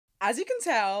As you can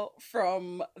tell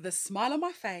from the smile on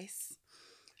my face,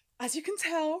 as you can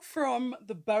tell from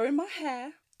the bow in my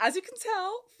hair, as you can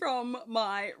tell from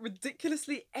my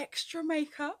ridiculously extra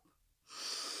makeup,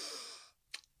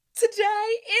 today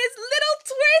is Little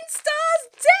Twin Stars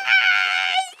Day!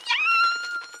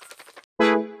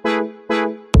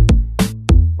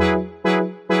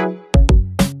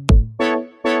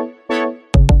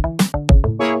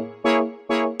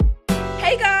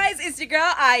 Hey guys, it's your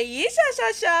girl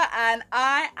Aisha, and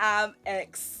I am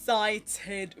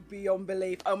excited beyond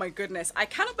belief. Oh my goodness, I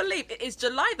cannot believe it is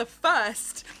July the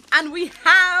 1st and we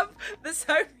have the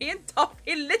Sophie and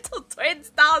Toffee Little Twin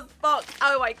Stars box.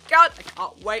 Oh my god,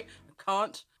 I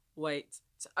can't wait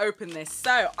to open this.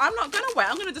 So I'm not gonna wait,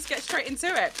 I'm gonna just get straight into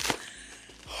it.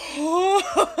 I'm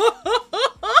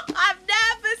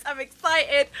nervous, I'm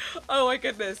excited. Oh my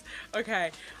goodness.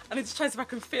 Okay, I need to try if I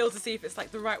can feel to see if it's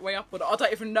like the right way up or not. I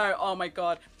don't even know. Oh my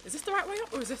god. Is this the right way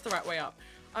up or is this the right way up?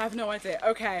 I have no idea.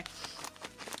 Okay.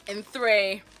 In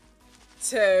 3,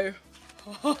 2,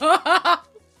 1.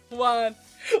 Oh my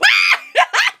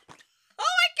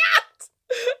god!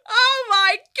 Oh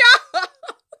my god!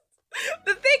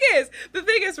 The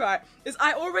thing is, right, is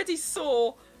I already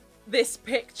saw this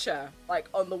picture like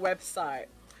on the website,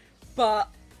 but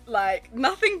like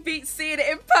nothing beats seeing it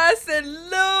in person.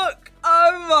 Look,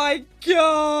 oh my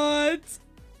god.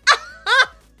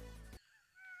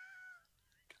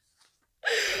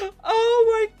 Oh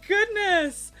my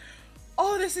goodness.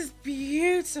 Oh, this is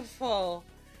beautiful.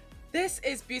 This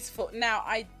is beautiful. Now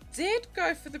I did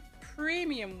go for the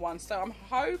premium one, so I'm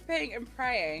hoping and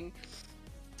praying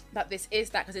that this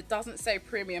is that, because it doesn't say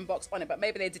premium box on it, but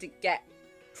maybe they didn't get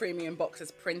premium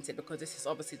boxes printed because this is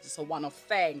obviously just a one-off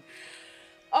thing.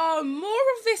 Oh, more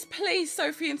of this please,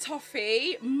 Sophie and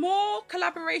Toffee. More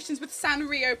collaborations with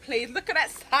Sanrio please. Look at that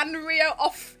Sanrio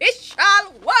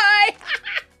official way.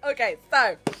 Okay,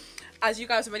 so as you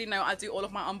guys already know, I do all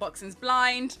of my unboxings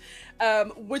blind.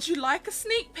 Would you like a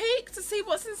sneak peek to see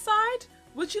what's inside?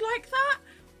 Would you like that?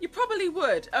 You probably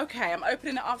would. Okay, I'm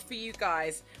opening it up for you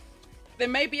guys. There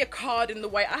may be a card in the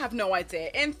way. I have no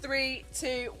idea. In 3,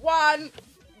 2, 1.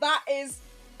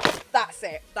 That's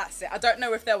it. I don't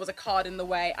know if there was a card in the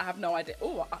way. I have no idea.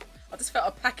 Oh, I just felt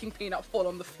a packing peanut fall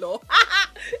on the floor.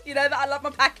 You know that I love my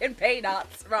packing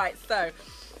peanuts. Right, so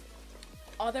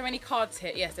are there any cards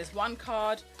here? Yes, there's one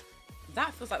card.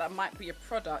 That feels like that might be a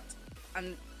product.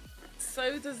 And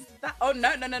so does that. Oh,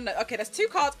 no. Okay, there's 2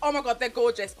 cards. Oh my god, they're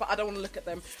gorgeous, but I don't want to look at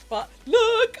them. But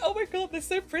look, oh my god, they're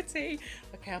so pretty.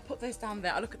 Okay, I'll put those down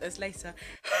there. I'll look at those later.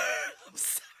 I'm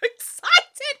so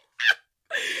excited.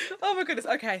 Oh my goodness.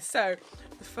 Okay, so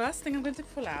the first thing I'm going to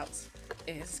pull out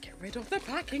is get rid of the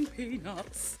packing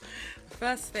peanuts. The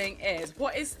first thing is,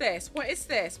 what is this? What is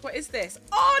this?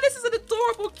 Oh, this is an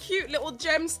adorable, cute little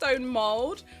gemstone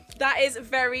mold. That is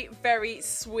very, very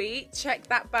sweet. Check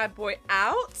that bad boy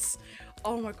out.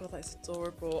 Oh my god, that's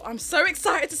adorable. I'm so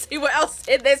excited to see what else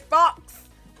in this box.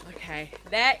 Okay,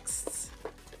 next.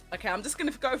 Okay, I'm just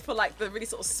gonna go for like the really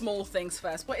sort of small things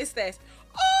first. What is this?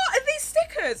 Oh, are these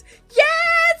stickers?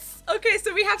 Yes! Okay,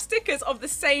 so we have stickers of the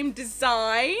same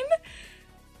design.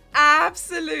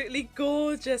 Absolutely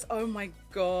gorgeous. Oh my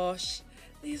gosh.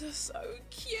 These are so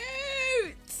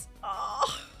cute.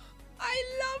 Oh, I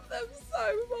love them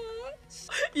so much.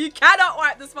 You cannot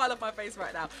wipe the smile off my face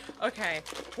right now. Okay,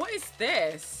 what is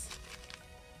this?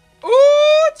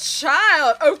 Ooh,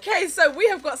 child. Okay, so we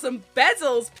have got some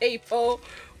bezels, people.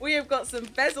 We have got some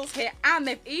bezels here, and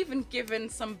they've even given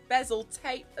some bezel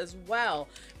tape as well.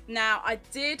 Now, I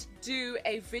did do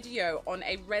a video on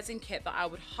a resin kit that I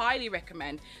would highly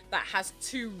recommend that has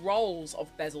 2 rolls of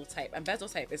bezel tape, and bezel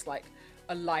tape is like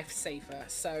a lifesaver,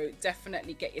 so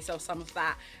definitely get yourself some of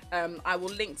that. I will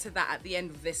link to that at the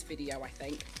end of this video, I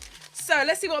think. So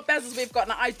let's see what bezels we've got.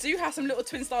 Now, I do have some Little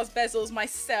Twin Stars bezels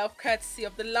myself, courtesy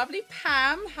of the lovely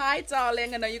Pam. Hi,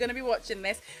 darling. I know you're going to be watching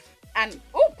this. And,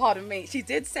 oh, pardon me, she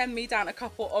did send me down a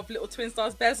couple of Little Twin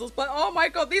Stars bezels, but oh my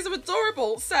god, these are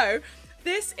adorable. So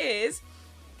this is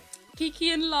Kiki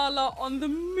and Lala on the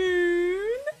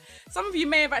moon. Some of you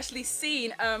may have actually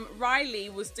seen Riley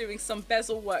was doing some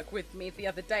bezel work with me the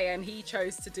other day, and he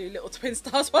chose to do Little Twin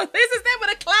Stars one. This is them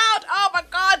with a cloud. Oh my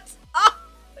god. Oh,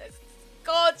 this is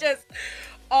gorgeous.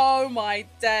 Oh my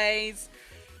days.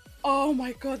 Oh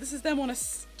my god, this is them on a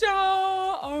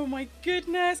star. Oh my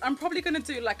goodness. I'm probably going to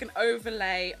do like an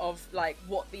overlay of like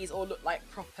what these all look like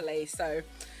properly. So,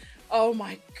 oh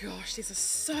my gosh, these are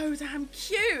so damn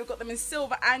cute. We've got them in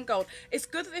silver and gold. It's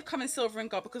good that they've come in silver and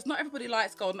gold because not everybody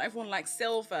likes gold, not everyone likes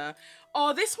silver.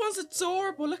 Oh, this one's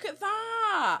adorable. Look at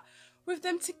that. With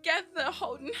them together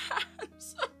holding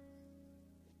hands.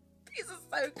 These are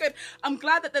so good. I'm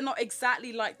glad that they're not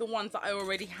exactly like the ones that I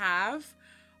already have.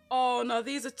 Oh no,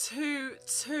 these are too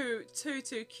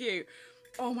cute.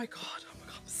 Oh my god,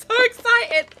 I'm so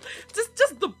excited.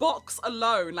 Just the box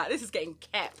alone, like this is getting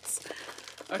kept.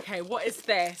 Okay, what is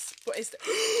this? What is this?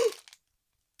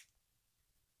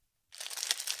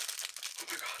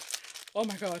 Oh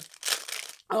my god.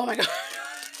 Oh my god.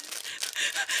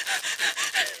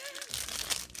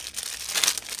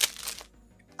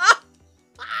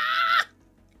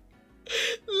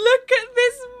 Look at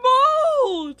this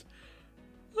mold.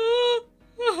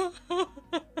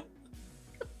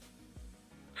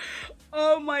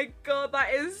 Oh my god,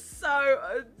 that is so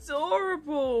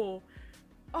adorable.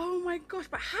 Oh my gosh,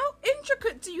 but how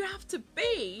intricate do you have to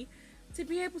be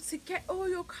able to get all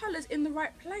your colors in the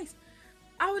right place?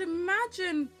 I would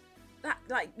imagine that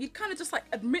like you'd kind of just like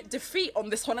admit defeat on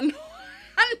this one and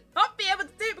not be able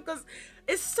to do it because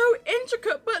it's so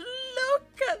intricate. But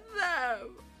look at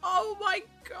them. Oh my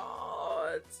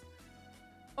god.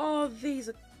 Oh, these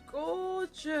are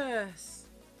gorgeous.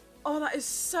 Oh, that is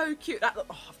so cute. That, oh,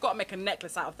 I've got to make a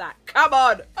necklace out of that. Come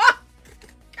on. Oh,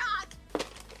 God.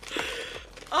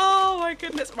 Oh, my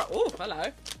goodness. Oh, hello.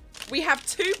 We have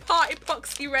 2-part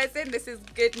epoxy resin. This is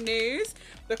good news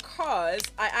because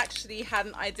I actually had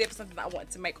an idea for something that I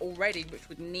wanted to make already, which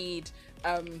would need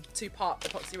 2-part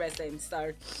epoxy resin.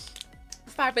 So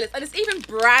fabulous. And it's even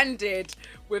branded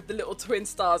with the little twin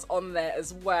stars on there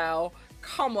as well.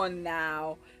 Come on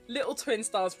now. Little twin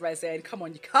stars resin. Come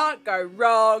on, you can't go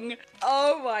wrong.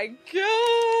 Oh my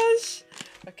gosh.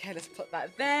 Okay, let's put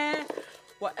that there.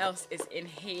 What else is in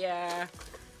here?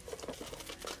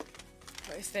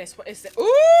 What is this? What is it?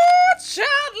 Ooh,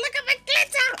 child, look at the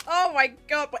glitter. Oh my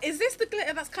god. But is this the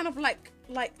glitter that's kind of like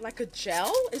a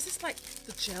gel? Is this like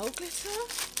the gel glitter?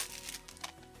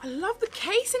 I love the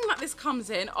casing that this comes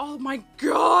in. Oh my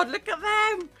god, look at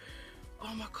them.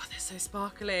 Oh my god, they're so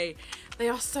sparkly. They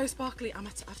are so sparkly. I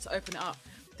have to open it up.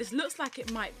 This looks like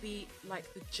it might be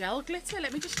like the gel glitter.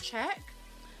 Let me just check.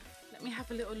 Let me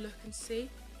have a little look and see.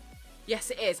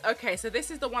 Yes, it is. Okay, so this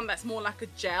is the one that's more like a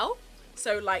gel.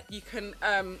 So like you can,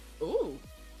 ooh,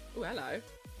 hello.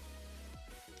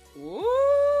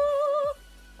 Ooh,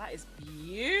 that is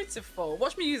beautiful.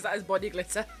 Watch me use that as body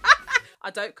glitter. I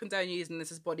don't condone using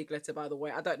this as body glitter, by the way.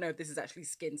 I don't know if this is actually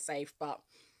skin safe, but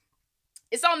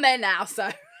it's on there now, so.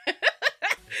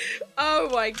 Oh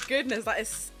my goodness, that is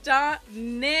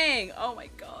stunning. Oh my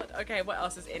god. Okay, what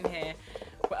else is in here?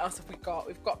 What else have we got?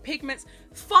 We've got pigments.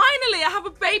 Finally, I have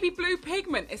a baby blue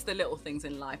pigment. It's the little things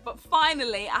in life, but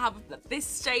finally I have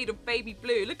this shade of baby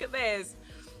blue. Look at this.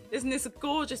 Isn't this a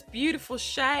gorgeous, beautiful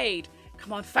shade?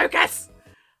 Come on, focus.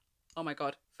 Oh my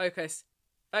god, focus.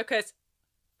 Focus.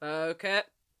 Focus.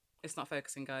 It's not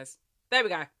focusing, guys. There we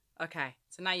go. Okay,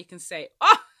 so now you can see.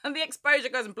 Oh, and the exposure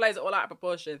goes and blows it all out of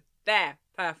proportion. There,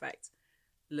 perfect.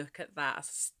 Look at that. A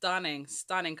stunning,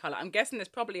 stunning colour. I'm guessing there's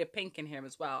probably a pink in here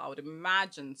as well. I would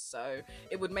imagine so.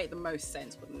 It would make the most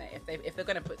sense, wouldn't it? If they're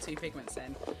going to put 2 pigments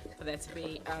in, for there to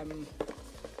be a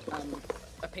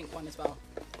pink one as well.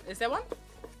 Is there one?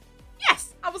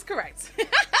 Yes, I was correct.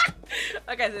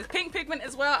 Okay, so there's pink pigment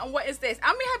as well. And what is this?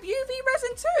 And we have UV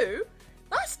resin too.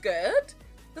 That's good.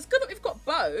 That's good that we've got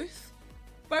both.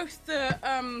 Both the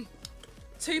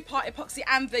 2-part epoxy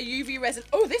and the UV resin.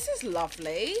 Oh, this is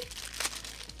lovely.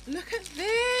 Look at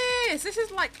this. This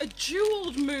is like a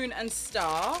jeweled moon and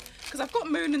star. Because I've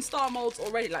got moon and star molds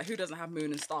already. Like, who doesn't have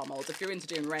moon and star molds? If you're into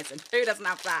doing resin, who doesn't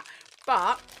have that?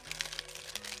 But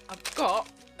I've got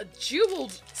a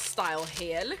jeweled style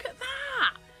here. Look at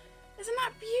that. Isn't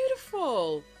that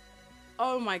beautiful?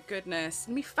 Oh my goodness.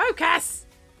 Let me focus.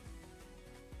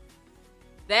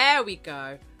 There we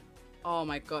go. Oh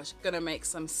my gosh. Gonna make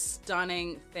some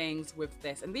stunning things with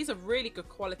this. And these are really good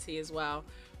quality as well.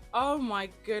 Oh my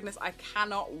goodness, I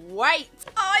cannot wait.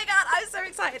 Oh my god, I'm so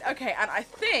excited. Okay, and I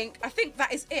think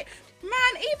that is it.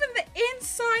 Man, even the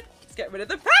inside, let's get rid of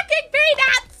the packing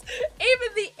peanuts.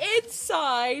 Even the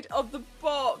inside of the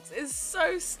box is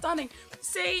so stunning.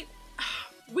 See,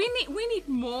 we need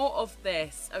more of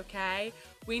this, okay?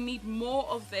 We need more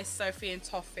of this, Sophie and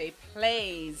Toffee,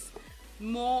 please.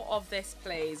 More of this,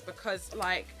 please, because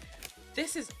like,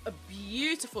 this is a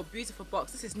beautiful, beautiful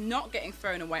box. This is not getting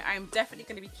thrown away. I am definitely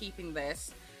going to be keeping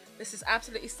this. This is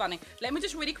absolutely stunning. Let me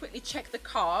just really quickly check the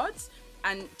cards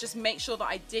and just make sure that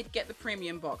I did get the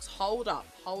premium box. Hold up.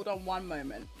 Hold on one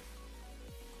moment.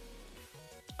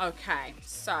 Okay,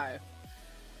 so.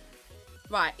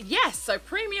 Right, yes. So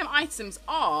premium items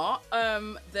are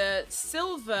the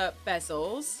silver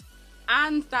bezels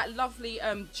and that lovely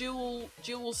jewel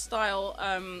style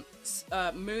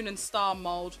moon and star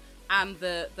mold. and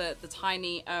the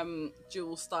tiny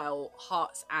jewel style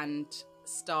hearts and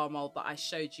star mold that I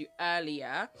showed you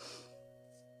earlier.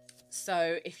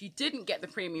 So if you didn't get the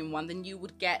premium one, then you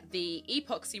would get the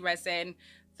epoxy resin,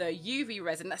 the UV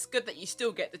resin. That's good that you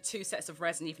still get the 2 sets of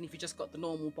resin, even if you just got the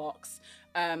normal box.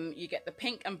 You get the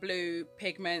pink and blue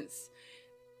pigments,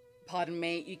 pardon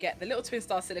me, you get the little twin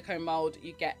star silicone mold,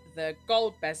 you get the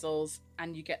gold bezels,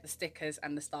 and you get the stickers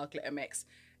and the star glitter mix.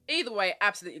 Either way,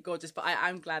 absolutely gorgeous, but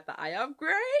I'm glad that I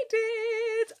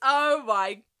upgraded. Oh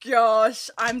my gosh,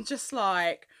 I'm just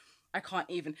like, I can't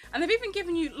even. And they've even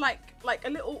given you like a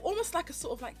little, almost like a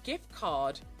sort of like gift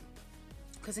card,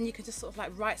 because then you can just sort of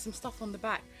like write some stuff on the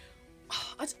back.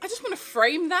 Oh, I just want to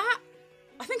frame that.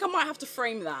 I think I might have to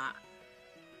frame that.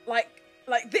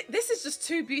 This is just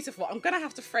too beautiful. I'm gonna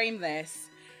have to frame this.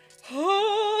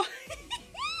 Oh,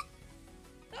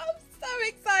 I'm so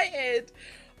excited.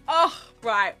 Oh,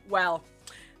 right. Well,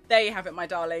 there you have it, my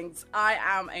darlings. I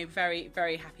am a very,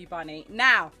 very happy bunny.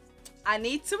 Now, I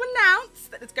need to announce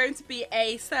that there's going to be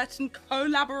a certain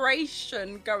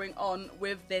collaboration going on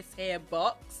with this here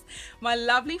box. My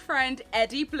lovely friend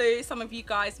Eddie Blue, some of you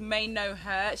guys may know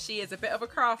her. She is a bit of a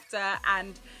crafter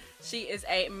and she is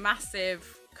a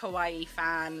massive kawaii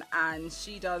fan, and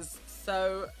she does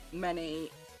so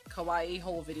many kawaii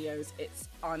haul videos. It's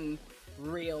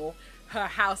unreal. Her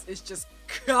house is just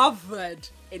covered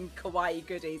in kawaii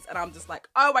goodies, and I'm just like,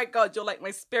 oh my god, you're like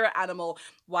my spirit animal.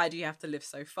 Why do you have to live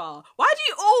so far? Why do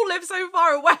you all live so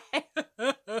far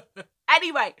away?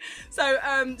 Anyway, so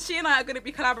she and I are going to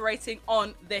be collaborating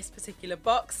on this particular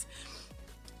box,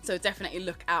 so definitely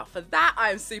look out for that.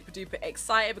 I'm super duper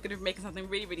excited. We're going to be making something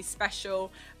really, really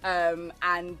special,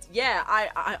 and yeah,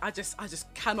 I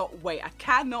just cannot wait. I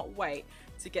cannot wait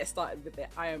to get started with it.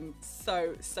 I am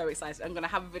so excited. I'm gonna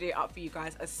have a video up for you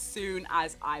guys as soon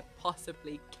as I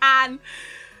possibly can.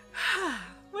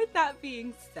 With that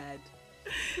being said,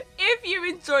 if you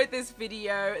enjoyed this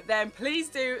video, then please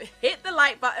do hit the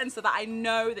like button so that I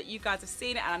know that you guys have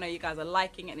seen it and I know you guys are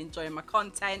liking it and enjoying my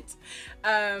content.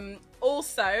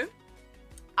 Also,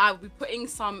 I will be putting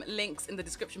some links in the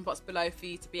description box below for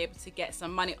you to be able to get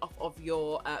some money off of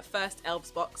your first Elves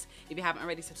box if you haven't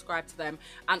already subscribed to them,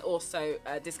 and also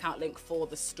a discount link for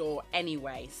the store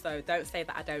anyway. So don't say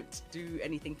that I don't do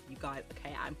anything for you guys.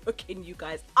 Okay, I'm hooking you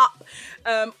guys up.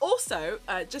 Also,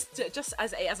 just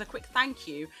as a quick thank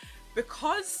you,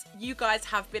 because you guys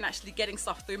have been actually getting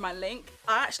stuff through my link,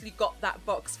 I actually got that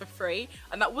box for free.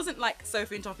 And that wasn't like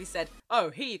Sophie and Toffee said, oh,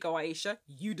 here you go, Aisha,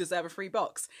 you deserve a free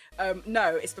box.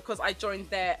 No, it's because I joined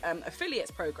their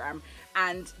affiliates program,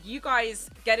 and you guys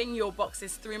getting your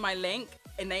boxes through my link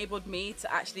enabled me to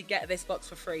actually get this box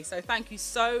for free. So thank you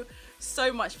so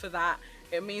much for that.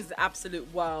 It means the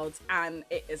absolute world, and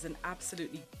it is an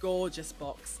absolutely gorgeous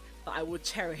box that I will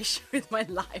cherish with my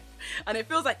life. And it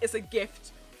feels like it's a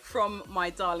gift from my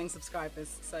darling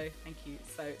subscribers, so thank you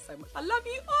so much. I love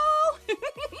you all.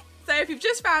 So if you've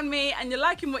just found me and you're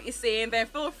liking what you're seeing, then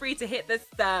feel free to hit the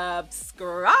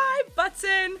subscribe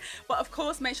button, but of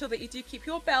course make sure that you do keep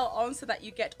your bell on so that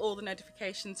you get all the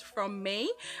notifications from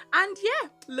me. And yeah,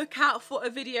 look out for a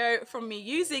video from me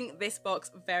using this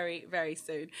box very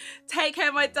soon. Take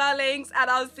care, my darlings, and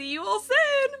I'll see you all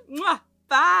soon. Mwah.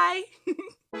 Bye.